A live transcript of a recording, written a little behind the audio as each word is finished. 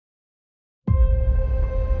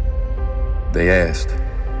They asked,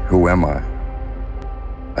 "Who am I?"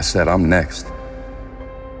 I said, "I'm next."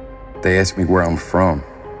 They asked me where I'm from.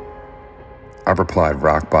 I replied,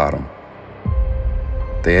 "Rock bottom."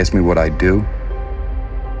 They asked me what I do.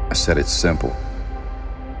 I said, "It's simple.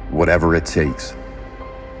 Whatever it takes."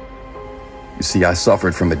 You see, I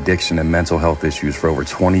suffered from addiction and mental health issues for over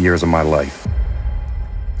 20 years of my life.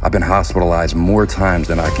 I've been hospitalized more times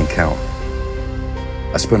than I can count.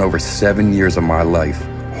 I spent over 7 years of my life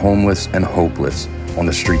homeless and hopeless on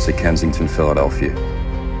the streets of Kensington, Philadelphia,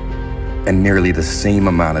 and nearly the same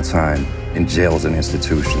amount of time in jails and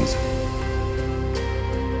institutions.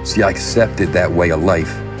 See, I accepted that way of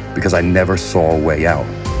life because I never saw a way out,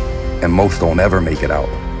 and most don't ever make it out.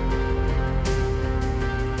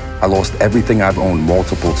 I lost everything I've owned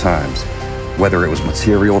multiple times, whether it was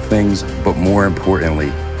material things, but more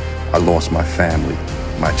importantly, I lost my family,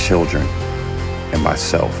 my children, and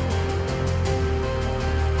myself.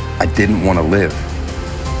 I didn't want to live.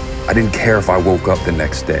 I didn't care if I woke up the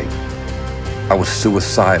next day. I was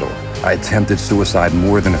suicidal. I attempted suicide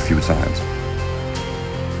more than a few times.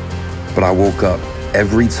 But I woke up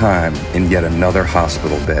every time in yet another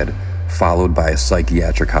hospital bed, followed by a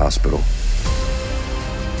psychiatric hospital.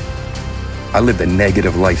 I lived a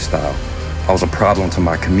negative lifestyle. I was a problem to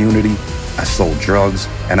my community. I sold drugs,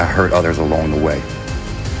 and I hurt others along the way.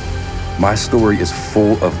 My story is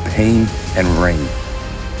full of pain and rain,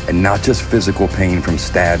 and not just physical pain from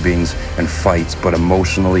stabbings and fights, but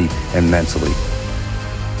emotionally and mentally.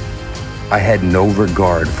 I had no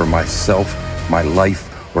regard for myself, my life,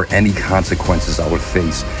 or any consequences I would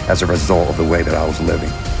face as a result of the way that I was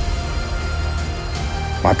living.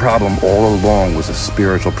 My problem all along was a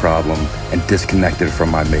spiritual problem and disconnected from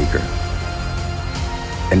my Maker,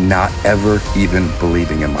 and not ever even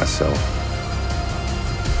believing in myself.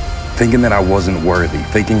 Thinking that I wasn't worthy,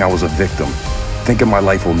 thinking I was a victim, thinking my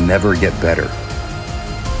life will never get better.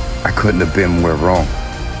 I couldn't have been more wrong.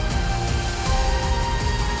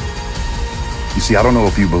 You see, I don't know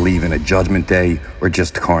if you believe in a judgment day or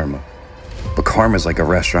just karma, but karma is like a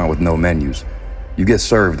restaurant with no menus. You get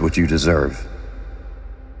served what you deserve.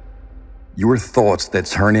 Your thoughts that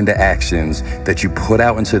turn into actions that you put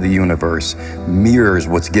out into the universe mirrors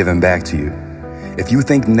what's given back to you. If you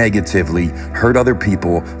think negatively, hurt other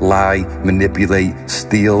people, lie, manipulate,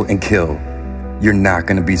 steal, and kill, you're not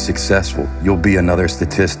going to be successful. You'll be another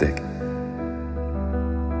statistic.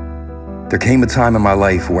 There came a time in my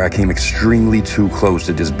life where I came extremely too close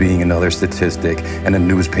to just being another statistic and a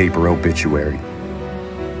newspaper obituary.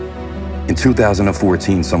 In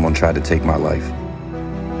 2014, someone tried to take my life.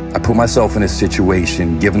 I put myself in a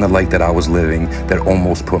situation, given the life that I was living, that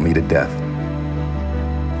almost put me to death.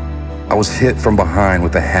 I was hit from behind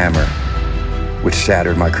with a hammer, which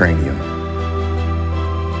shattered my cranium.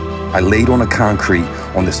 I laid on the concrete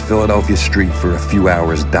on this Philadelphia street for a few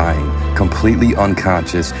hours dying, completely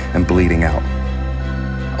unconscious and bleeding out.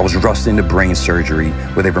 I was rushed into brain surgery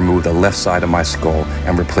where they removed the left side of my skull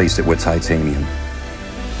and replaced it with titanium.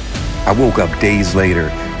 I woke up days later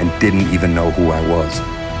and didn't even know who I was.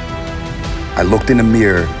 I looked in the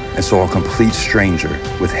mirror and saw a complete stranger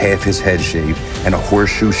with half his head shaved and a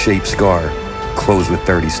horseshoe-shaped scar closed with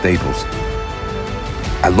 30 staples.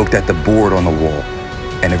 I looked at the board on the wall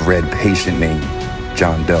and it read patient name,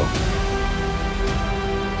 John Doe.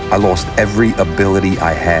 I lost every ability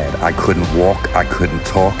I had. I couldn't walk, I couldn't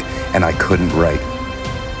talk, and I couldn't write.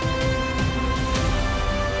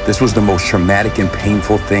 This was the most traumatic and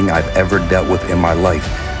painful thing I've ever dealt with in my life,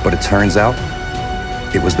 but it turns out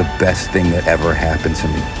it was the best thing that ever happened to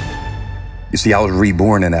me. You see, I was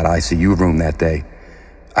reborn in that ICU room that day.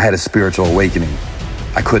 I had a spiritual awakening.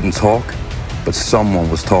 I couldn't talk, but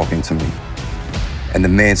someone was talking to me. And the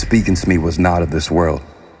man speaking to me was not of this world.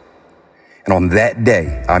 And on that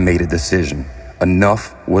day, I made a decision.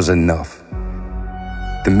 Enough was enough.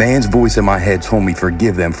 The man's voice in my head told me,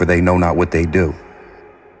 "Forgive them, for they know not what they do."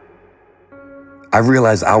 I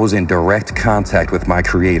realized I was in direct contact with my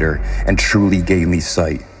Creator and truly gave me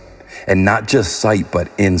sight. And not just sight, but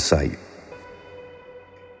insight.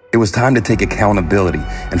 It was time to take accountability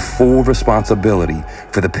and full responsibility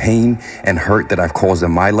for the pain and hurt that I've caused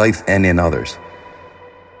in my life and in others.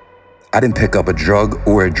 I didn't pick up a drug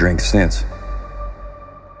or a drink since,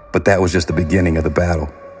 but that was just the beginning of the battle.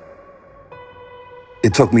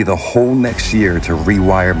 It took me the whole next year to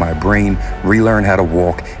rewire my brain, relearn how to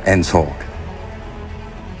walk and talk.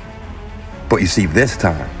 But you see, this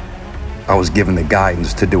time, I was given the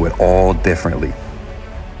guidance to do it all differently.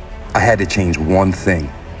 I had to change one thing,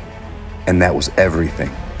 and that was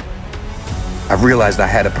everything. I realized I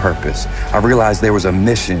had a purpose. I realized there was a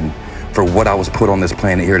mission for what I was put on this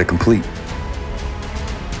planet here to complete.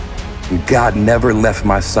 And God never left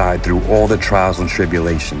my side through all the trials and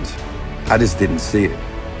tribulations. I just didn't see it.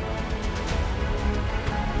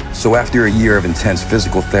 So after a year of intense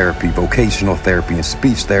physical therapy, vocational therapy, and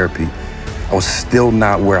speech therapy, I was still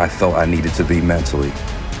not where I felt I needed to be mentally.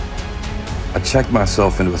 I checked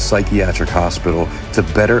myself into a psychiatric hospital to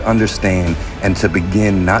better understand and to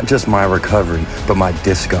begin not just my recovery, but my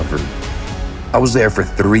discovery. I was there for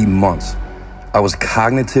 3 months. I was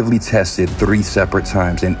cognitively tested 3 separate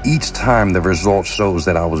times, and each time the result shows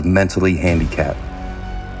that I was mentally handicapped.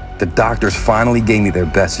 The doctors finally gave me their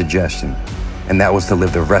best suggestion, and that was to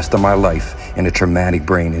live the rest of my life in a traumatic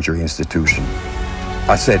brain injury institution.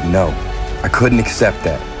 I said no, I couldn't accept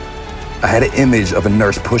that. I had an image of a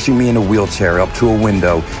nurse pushing me in a wheelchair up to a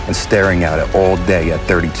window and staring at it all day at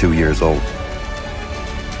 32 years old.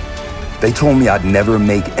 They told me I'd never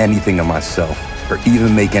make anything of myself or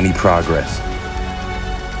even make any progress.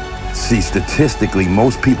 See, statistically,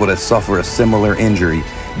 most people that suffer a similar injury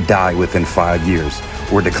die within 5 years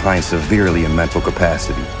or decline severely in mental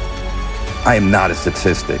capacity. I am not a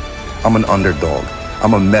statistic. I'm an underdog.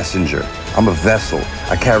 I'm a messenger. I'm a vessel.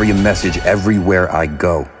 I carry a message everywhere I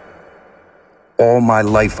go. All my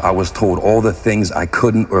life, I was told all the things I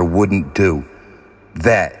couldn't or wouldn't do.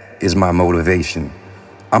 That is my motivation.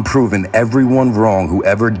 I'm proving everyone wrong who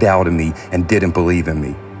ever doubted me and didn't believe in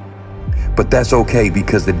me. But that's okay,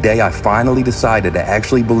 because the day I finally decided to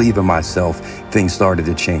actually believe in myself, things started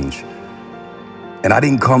to change. And I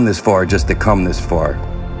didn't come this far just to come this far.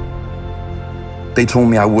 They told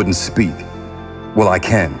me I wouldn't speak. Well, I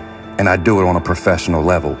can, and I do it on a professional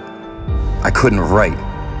level. I couldn't write,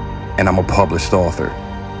 and I'm a published author.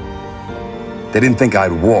 They didn't think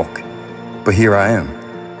I'd walk, but here I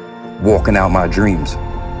am, walking out my dreams.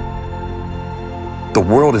 The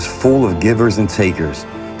world is full of givers and takers.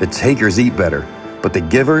 The takers eat better, but the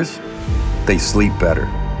givers, they sleep better.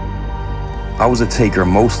 I was a taker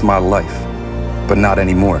most of my life, but not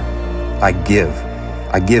anymore. I give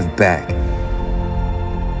back.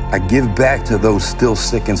 I give back to those still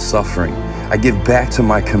sick and suffering. I give back to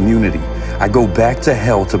my community. I go back to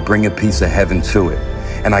hell to bring a piece of heaven to it,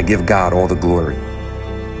 and I give God all the glory.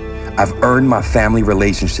 I've earned my family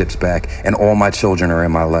relationships back, and all my children are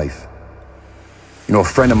in my life. You know, a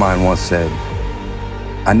friend of mine once said,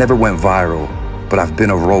 I never went viral, but I've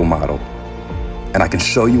been a role model, and I can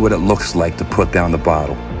show you what it looks like to put down the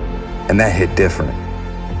bottle. And that hit different.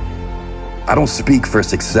 I don't speak for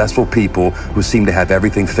successful people who seem to have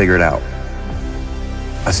everything figured out.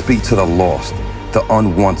 I speak to the lost, the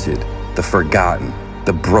unwanted, the forgotten,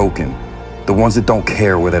 the broken, the ones that don't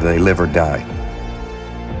care whether they live or die.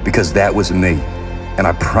 Because that was me, and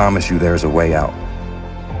I promise you there's a way out.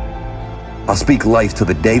 I'll speak life to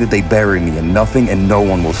the day that they bury me, and nothing and no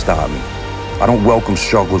one will stop me. I don't welcome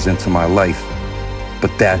struggles into my life,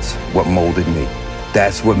 but that's what molded me.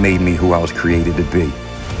 That's what made me who I was created to be,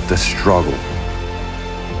 the struggle.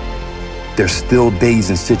 There's still days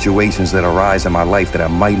and situations that arise in my life that I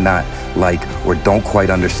might not like or don't quite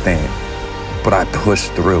understand, but I push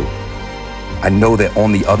through. I know that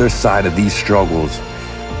on the other side of these struggles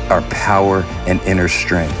are power and inner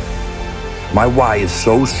strength. My why is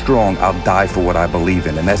so strong, I'll die for what I believe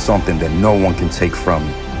in, and that's something that no one can take from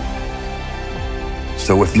me.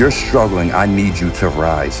 So if you're struggling, I need you to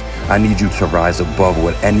rise. I need you to rise above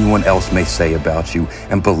what anyone else may say about you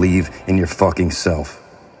and believe in your fucking self.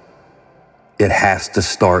 It has to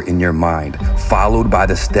start in your mind, followed by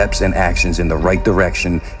the steps and actions in the right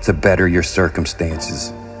direction to better your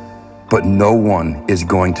circumstances. But no one is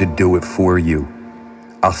going to do it for you.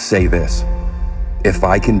 I'll say this, if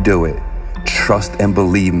I can do it, trust and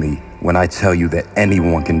believe me when I tell you that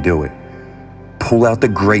anyone can do it. Pull out the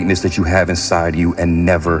greatness that you have inside you and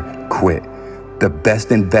never quit. The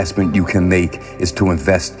best investment you can make is to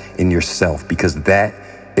invest in yourself, because that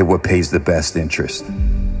is what pays the best interest.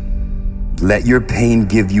 Let your pain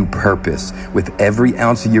give you purpose. With every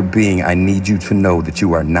ounce of your being, I need you to know that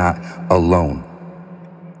you are not alone.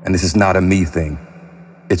 And this is not a me thing,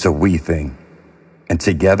 it's a we thing. And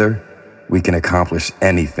together, we can accomplish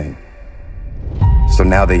anything. So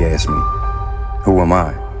now they ask me, who am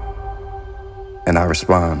I? And I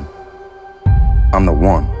respond, I'm the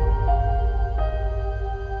one.